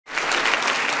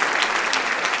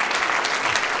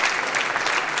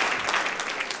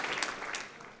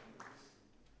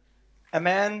A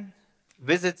man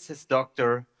visits his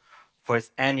doctor for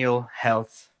his annual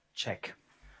health check.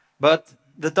 But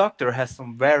the doctor has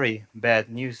some very bad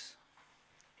news.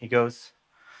 He goes,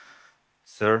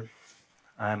 "Sir,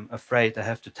 I'm afraid I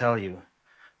have to tell you,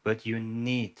 but you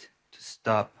need to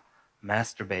stop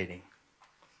masturbating."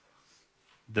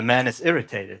 The man is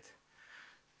irritated.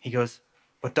 He goes,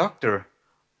 "But doctor,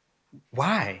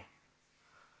 why?"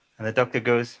 And the doctor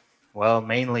goes, "Well,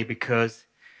 mainly because,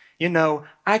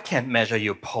 I can't measure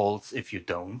your pulse if you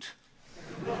don't."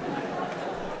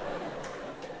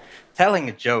 Telling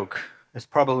a joke is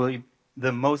probably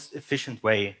the most efficient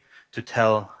way to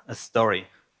tell a story.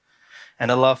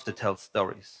 And I love to tell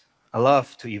stories. I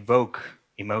love to evoke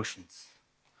emotions.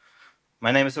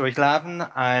 My name is Ulrich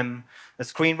Laven. I'm a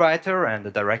screenwriter and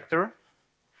a director.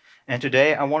 And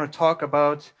today I want to talk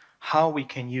about how we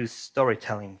can use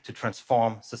storytelling to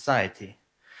transform society.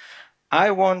 I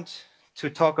want to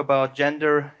talk about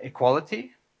gender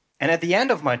equality. And at the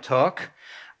end of my talk,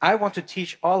 I want to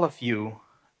teach all of you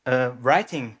a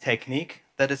writing technique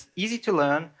that is easy to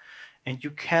learn, and you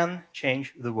can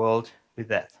change the world with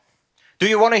that. Do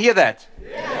you want to hear that?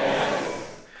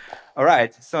 Yes! All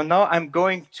right, so now I'm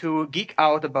going to geek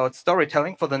out about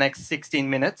storytelling for the next 16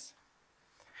 minutes.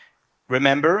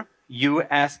 Remember, you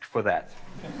asked for that.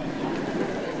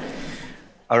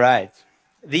 All right.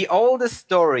 The oldest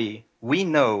story we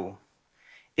know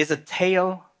is a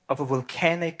tale of a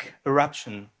volcanic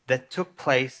eruption that took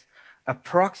place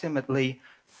approximately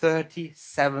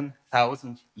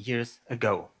 37,000 years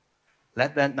ago.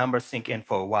 Let that number sink in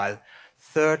for a while.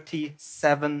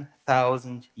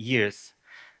 37,000 years.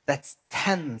 That's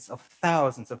tens of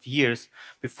thousands of years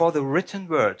before the written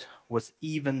word was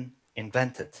even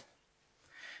invented.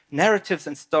 Narratives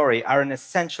and story are an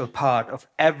essential part of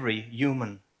every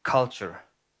human culture.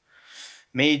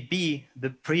 May it be the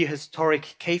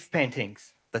prehistoric cave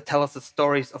paintings that tell us the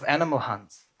stories of animal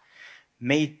hunts.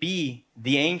 May it be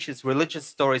the ancient religious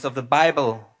stories of the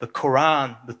Bible, the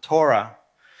Quran, the Torah.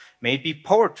 May it be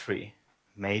poetry.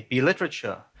 May it be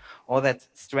literature. Or that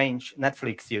strange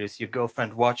Netflix series your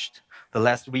girlfriend watched the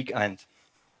last weekend.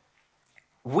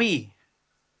 We,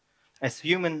 as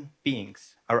human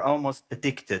beings, are almost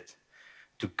addicted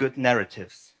to good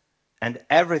narratives, and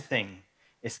everything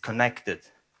is connected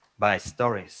by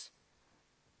stories.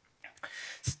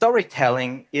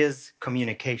 Storytelling is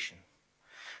communication.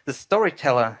 The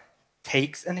storyteller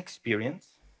takes an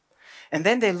experience, and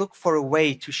then they look for a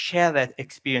way to share that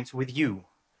experience with you,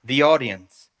 the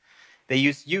audience. They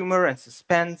use humor and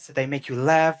suspense, they make you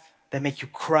laugh, they make you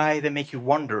cry, they make you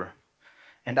wonder.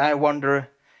 And I wonder,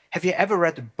 have you ever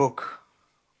read a book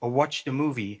or watched a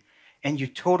movie and you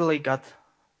totally got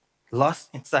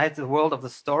lost inside the world of the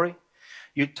story?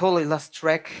 You totally lost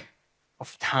track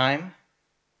of time?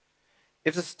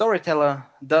 If the storyteller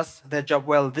does their job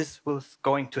well, this was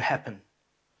going to happen.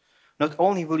 Not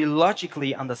only will you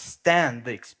logically understand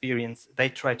the experience they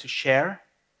try to share,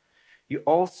 you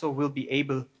also will be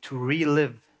able to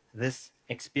relive this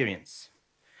experience.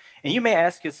 And you may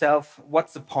ask yourself,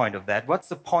 what's the point of that? What's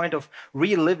the point of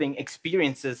reliving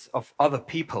experiences of other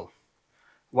people?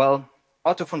 Well,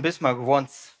 Otto von Bismarck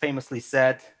once famously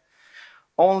said,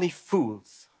 "Only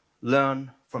fools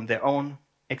learn from their own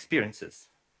experiences.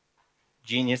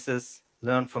 Geniuses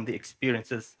learn from the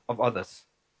experiences of others."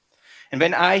 And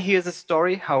when I hear the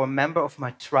story how a member of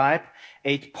my tribe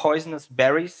ate poisonous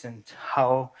berries and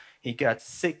how he got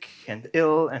sick and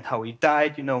ill and how he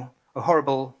died, a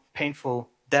horrible, painful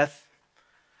death,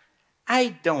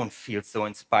 I don't feel so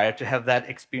inspired to have that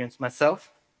experience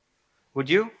myself. Would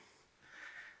you?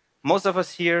 Most of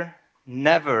us here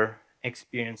never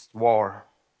experienced war,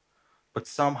 but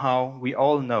somehow we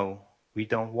all know we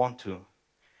don't want to,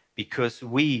 because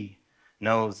we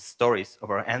know the stories of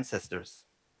our ancestors.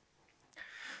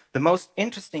 The most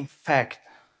interesting fact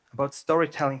about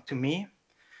storytelling to me,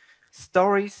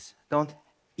 stories don't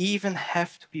even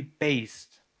have to be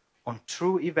based on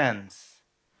true events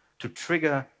to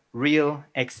trigger real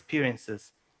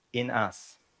experiences in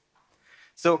us.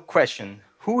 So, question,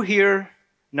 who here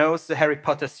knows the Harry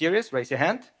Potter series? Raise your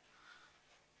hand.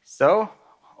 So,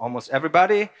 almost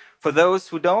everybody. For those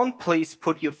who don't, please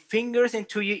put your fingers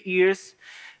into your ears,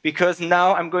 because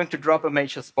now I'm going to drop a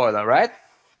major spoiler, right?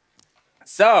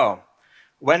 So,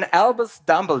 when Albus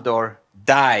Dumbledore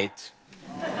died,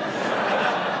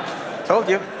 told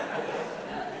you.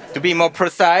 To be more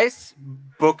precise,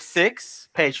 book 6,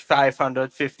 page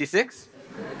 556.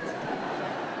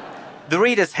 The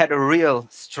readers had a real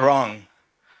strong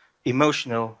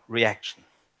emotional reaction.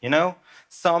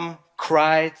 Some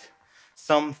cried,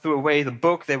 some threw away the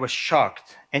book, they were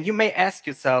shocked. And you may ask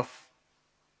yourself,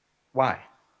 why?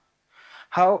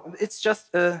 How it's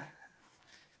just a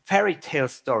fairy tale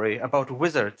story about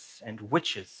wizards and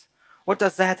witches. What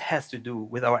does that have to do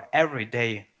with our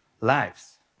everyday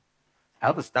lives?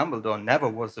 Albus Dumbledore never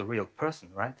was a real person,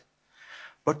 right?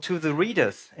 But to the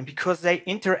readers, and because they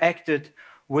interacted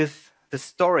with the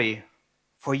story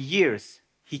for years,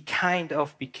 he kind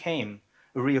of became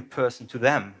a real person to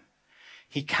them.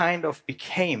 He kind of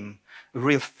became a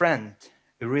real friend,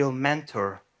 a real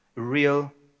mentor, a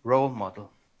real role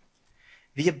model.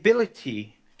 The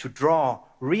ability to draw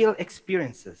real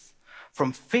experiences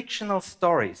from fictional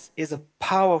stories is a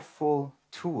powerful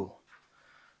tool.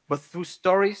 But through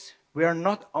stories, we are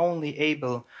not only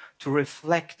able to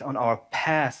reflect on our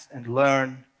past and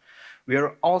learn, we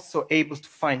are also able to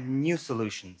find new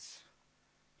solutions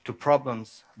to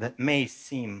problems that may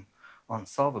seem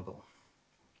unsolvable.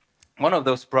 One of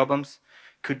those problems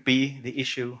could be the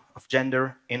issue of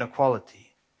gender inequality.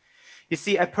 You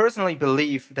see, I personally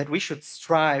believe that we should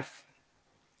strive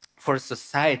for a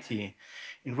society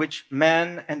in which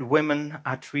men and women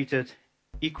are treated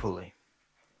equally.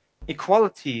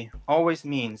 Equality always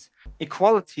means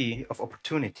equality of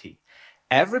opportunity.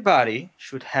 Everybody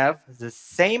should have the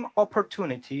same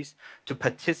opportunities to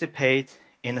participate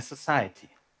in a society.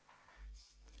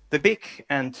 The big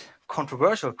and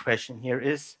controversial question here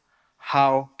is,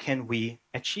 how can we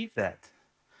achieve that?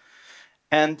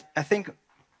 And I think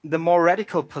the more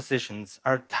radical positions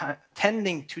are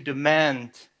tending to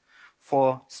demand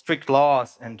for strict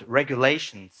laws and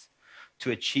regulations to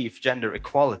achieve gender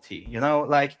equality. You know,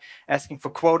 like asking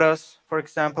for quotas, for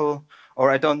example,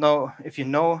 or I don't know if you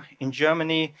know, in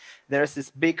Germany, there's this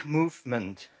big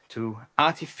movement to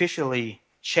artificially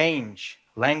change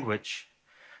language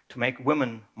to make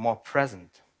women more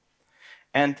present.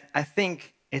 And I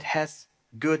think it has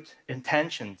good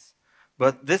intentions,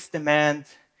 but this demand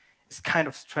is kind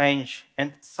of strange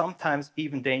and sometimes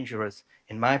even dangerous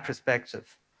in my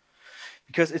perspective,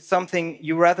 because it's something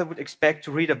you rather would expect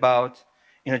to read about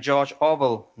in a George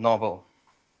Orwell novel,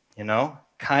 you know,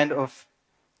 kind of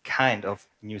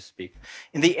newspeak.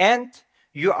 In the end,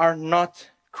 you are not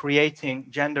creating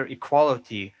gender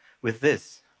equality with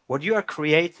this. What you are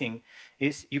creating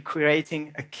is you're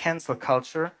creating a cancel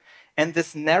culture and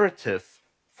this narrative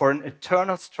for an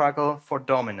eternal struggle for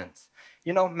dominance.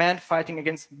 You know, men fighting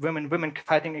against women, women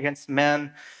fighting against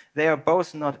men, they are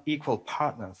both not equal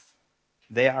partners.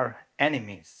 They are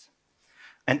enemies.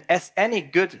 And as any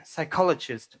good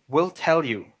psychologist will tell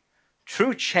you,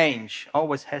 true change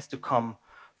always has to come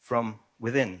from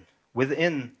within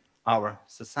our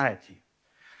society.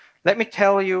 Let me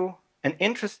tell you an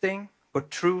interesting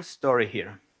but true story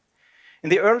here.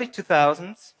 In the early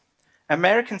 2000s,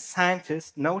 American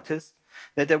scientists noticed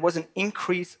that there was an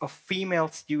increase of female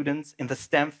students in the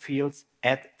STEM fields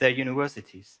at their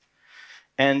universities.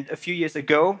 And a few years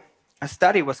ago, a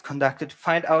study was conducted to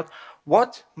find out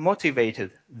what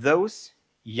motivated those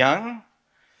young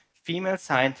female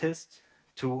scientists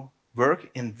to work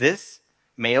in this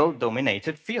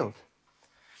male-dominated field.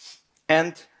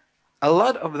 And a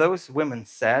lot of those women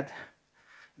said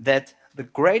that the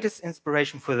greatest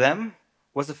inspiration for them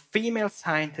was a female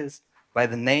scientist by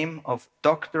the name of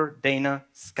Dr. Dana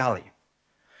Scully.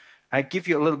 I give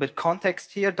you a little bit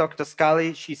context here. Dr.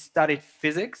 Scully, she studied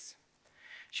physics.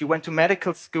 She went to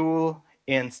medical school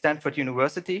in Stanford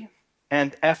University.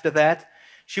 And after that,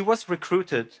 she was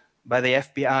recruited by the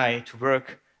FBI to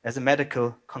work as a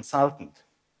medical consultant.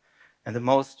 And the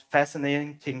most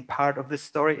fascinating part of this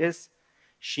story is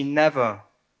she never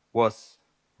was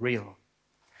real.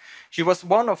 She was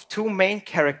one of two main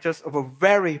characters of a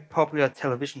very popular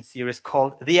television series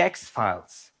called The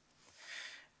X-Files.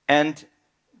 And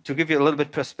to give you a little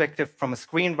bit perspective from a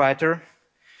screenwriter,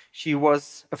 she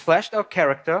was a fleshed out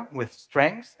character with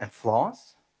strengths and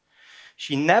flaws.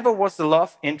 She never was the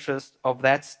love interest of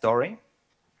that story.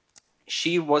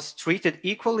 She was treated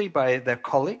equally by their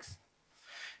colleagues.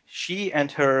 She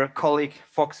and her colleague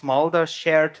Fox Mulder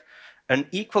shared an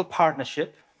equal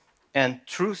partnership, and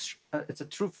it's a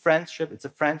true friendship. It's a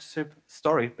friendship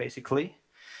story, basically.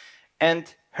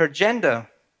 And her gender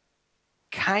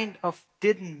kind of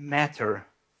didn't matter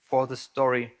for the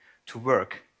story to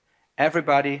work.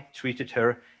 Everybody treated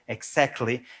her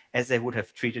exactly as they would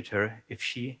have treated her if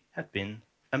she had been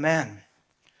a man.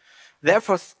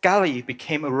 Therefore, Scully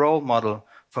became a role model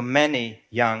for many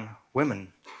young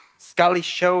women. Scully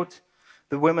showed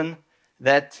the women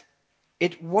that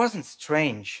it wasn't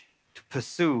strange to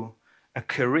pursue a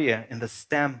career in the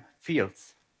STEM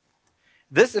fields.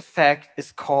 This effect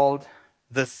is called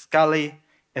the Scully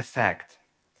effect.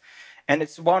 And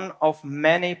it's one of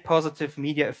many positive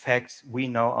media effects we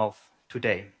know of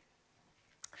today.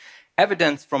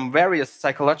 Evidence from various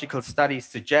psychological studies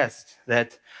suggests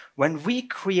that when we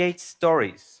create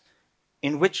stories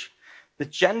in which the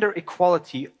gender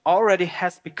equality already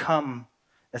has become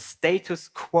a status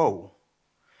quo,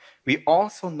 we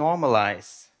also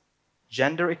normalize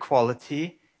gender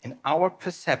equality in our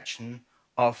perception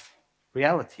of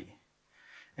reality.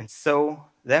 And so,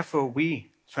 therefore,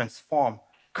 we transform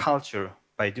culture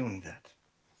by doing that.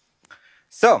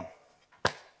 So,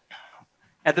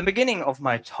 at the beginning of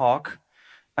my talk,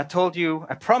 I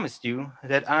promised you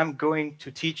that I'm going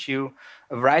to teach you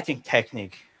a writing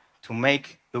technique to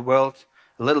make the world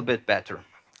a little bit better.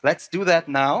 Let's do that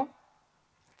now,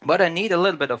 but I need a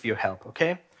little bit of your help,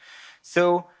 okay?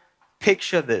 So,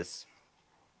 picture this.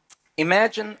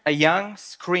 Imagine a young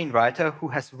screenwriter who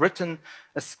has written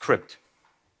a script.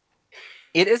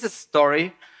 It is a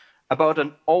story about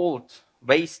an old,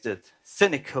 wasted,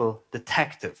 cynical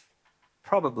detective,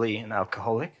 probably an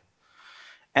alcoholic.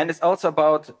 And it's also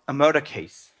about a murder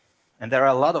case. And there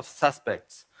are a lot of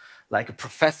suspects, like a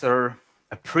professor,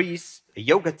 a priest, a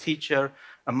yoga teacher,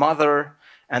 a mother,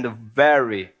 and a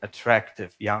very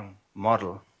attractive young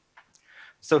model.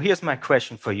 So here's my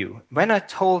question for you. When I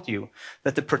told you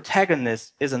that the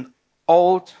protagonist is an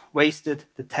old, wasted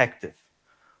detective,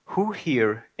 who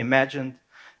here imagined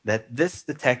that this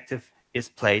detective is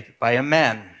played by a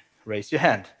man? Raise your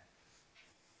hand.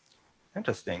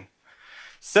 Interesting.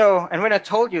 So, and when I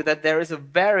told you that there is a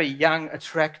very young,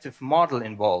 attractive model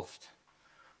involved,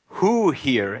 who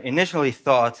here initially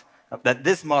thought that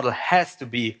this model has to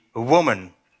be a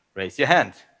woman? Raise your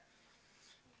hand.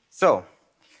 So,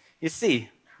 you see,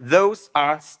 those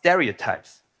are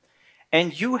stereotypes.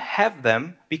 And you have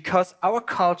them because our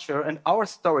culture and our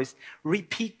stories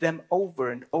repeat them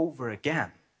over and over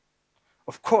again.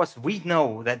 Of course, we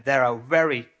know that there are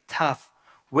very tough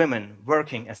women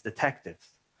working as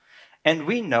detectives. And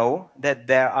we know that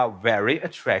there are very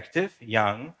attractive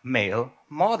young male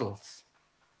models.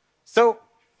 So,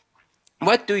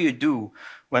 what do you do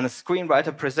when a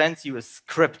screenwriter presents you a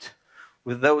script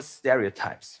with those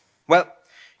stereotypes? Well,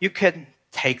 you can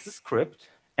take the script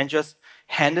and just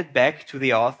hand it back to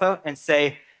the author and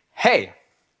say, hey,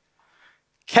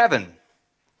 Kevin,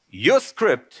 your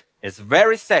script is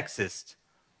very sexist.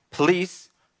 Please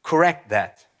correct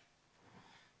that.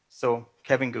 So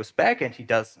Kevin goes back and he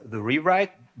does the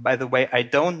rewrite. By the way, I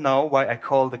don't know why I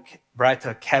call the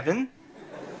writer Kevin,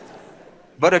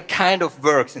 but it kind of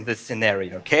works in this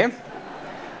scenario, okay?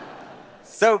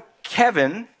 So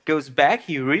Kevin goes back,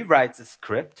 he rewrites the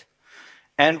script,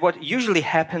 and what usually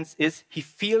happens is he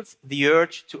feels the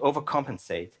urge to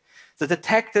overcompensate. The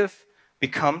detective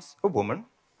becomes a woman,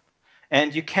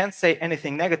 and you can't say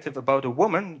anything negative about a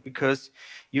woman because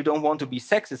you don't want to be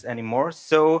sexist anymore.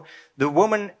 So the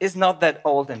woman is not that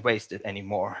old and wasted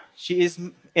anymore. She is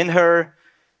in her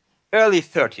early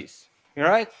 30s,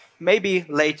 right? Maybe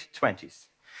late 20s.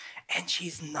 And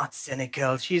she's not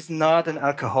cynical. She's not an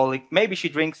alcoholic. Maybe she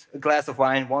drinks a glass of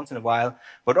wine once in a while.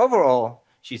 But overall,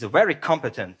 she's a very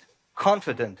competent,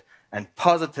 confident, and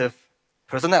positive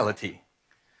personality.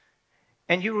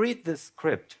 And you read this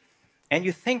script, and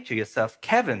you think to yourself,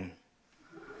 Kevin,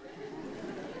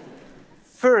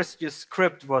 first your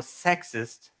script was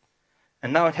sexist,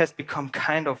 and now it has become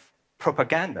kind of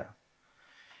propaganda.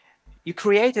 You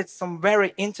created some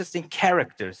very interesting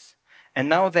characters, and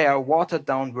now they are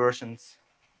watered-down versions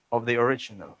of the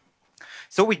original.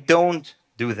 So we don't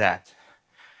do that.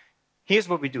 Here's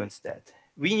what we do instead.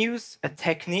 We use a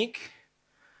technique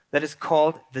that is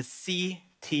called the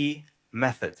CT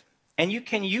method. And you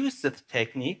can use this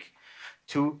technique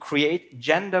to create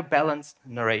gender-balanced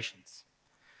narrations.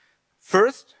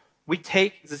 First, we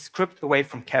take the script away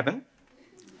from Kevin,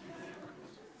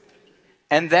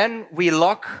 and then we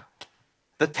lock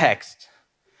the text.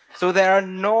 So there are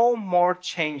no more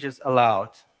changes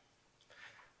allowed.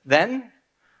 Then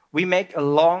we make a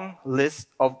long list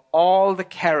of all the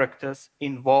characters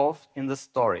involved in the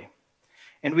story.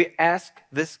 And we ask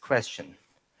this question: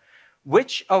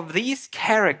 which of these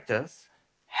characters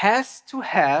has to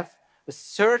have a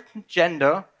certain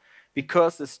gender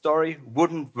because the story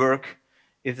wouldn't work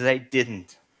if they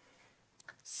didn't?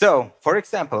 So, for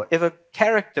example, if a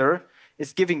character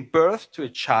is giving birth to a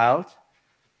child,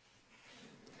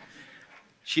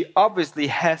 she obviously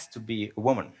has to be a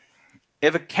woman.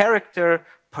 If a character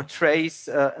portrays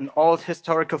an old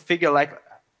historical figure like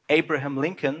Abraham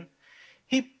Lincoln,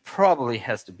 he probably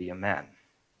has to be a man.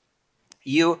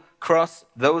 You cross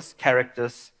those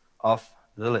characters off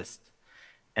the list.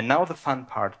 And now the fun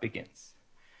part begins.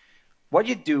 What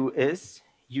you do is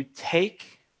you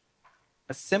take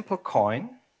a simple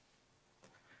coin,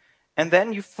 and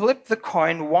then you flip the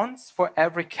coin once for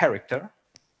every character,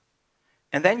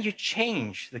 And then you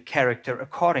change the character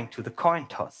according to the coin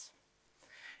toss.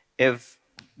 If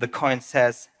the coin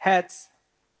says heads,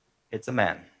 it's a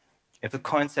man. If the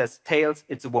coin says tails,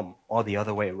 it's a woman, or the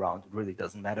other way around. It really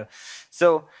doesn't matter.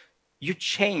 So you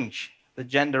change the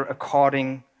gender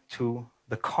according to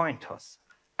the coin toss.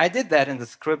 I did that in the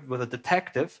script with a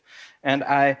detective, and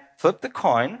I flipped the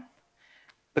coin.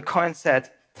 The coin said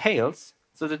tails,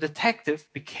 so the detective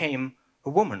became a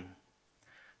woman.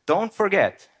 Don't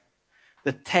forget,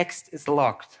 the text is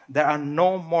locked. There are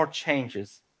no more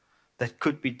changes that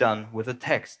could be done with the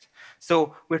text.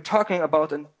 So we're talking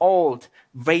about an old,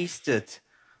 wasted,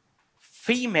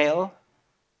 female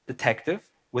detective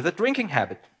with a drinking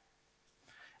habit.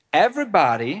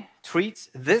 Everybody treats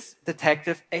this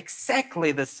detective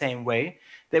exactly the same way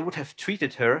they would have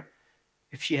treated her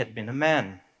if she had been a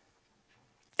man.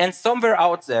 And somewhere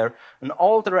out there, an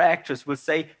older actress will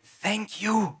say, thank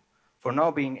you for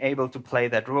now being able to play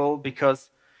that role,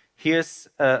 because here's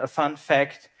a fun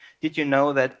fact. Did you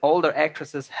know that older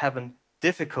actresses have a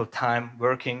difficult time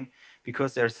working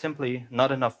because there are simply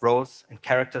not enough roles and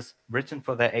characters written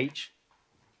for their age?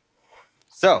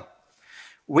 So,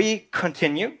 we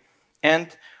continue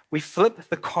and we flip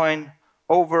the coin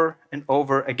over and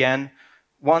over again,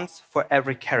 once for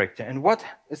every character. And what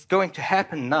is going to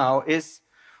happen now is,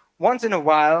 once in a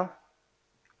while,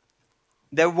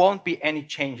 there won't be any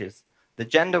changes. The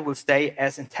gender will stay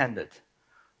as intended.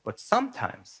 But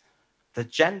sometimes the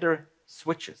gender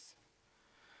switches.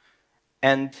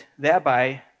 And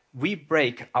thereby, we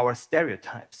break our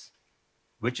stereotypes,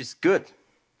 which is good.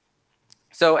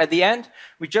 So at the end,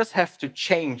 we just have to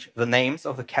change the names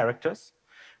of the characters.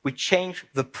 We change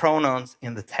the pronouns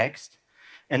in the text.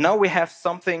 And now we have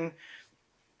something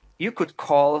you could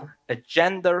call a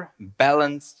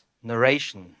gender-balanced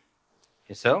narration.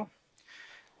 So,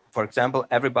 for example,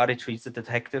 everybody treats the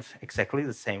detective exactly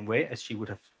the same way as she would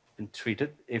have been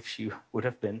treated if she would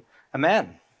have been a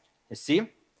man. You see?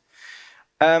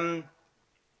 And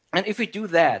if we do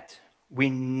that, we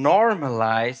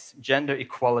normalize gender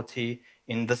equality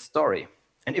in the story.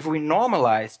 And if we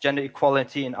normalize gender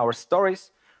equality in our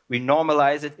stories, we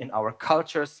normalize it in our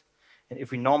cultures. And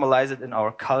if we normalize it in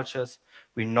our cultures,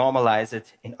 we normalize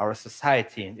it in our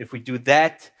society. And if we do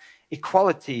that,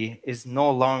 equality is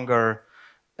no longer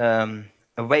a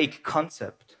vague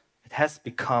concept. It has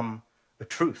become a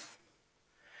truth.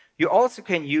 You also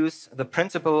can use the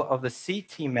principle of the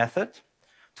CT method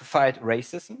to fight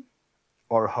racism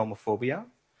or homophobia.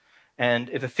 And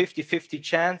if a 50-50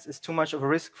 chance is too much of a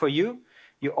risk for you,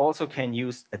 you also can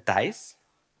use a dice.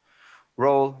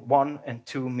 Roll 1 and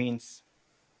 2 means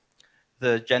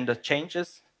the gender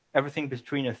changes. Everything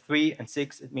between a 3 and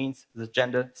 6, it means the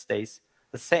gender stays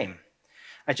the same.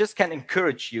 I just can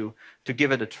encourage you to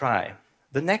give it a try.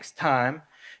 The next time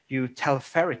you tell a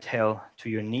fairy tale to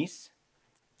your niece,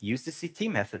 use the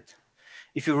CT method.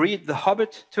 If you read The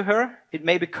Hobbit to her, it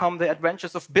may become the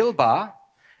adventures of Bilbo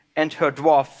and her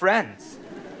dwarf friends.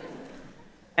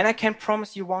 And I can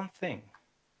promise you one thing.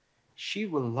 She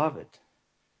will love it,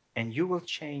 and you will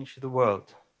change the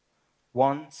world,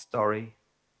 one story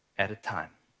at a time.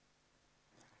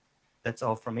 That's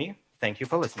all from me. Thank you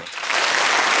for listening.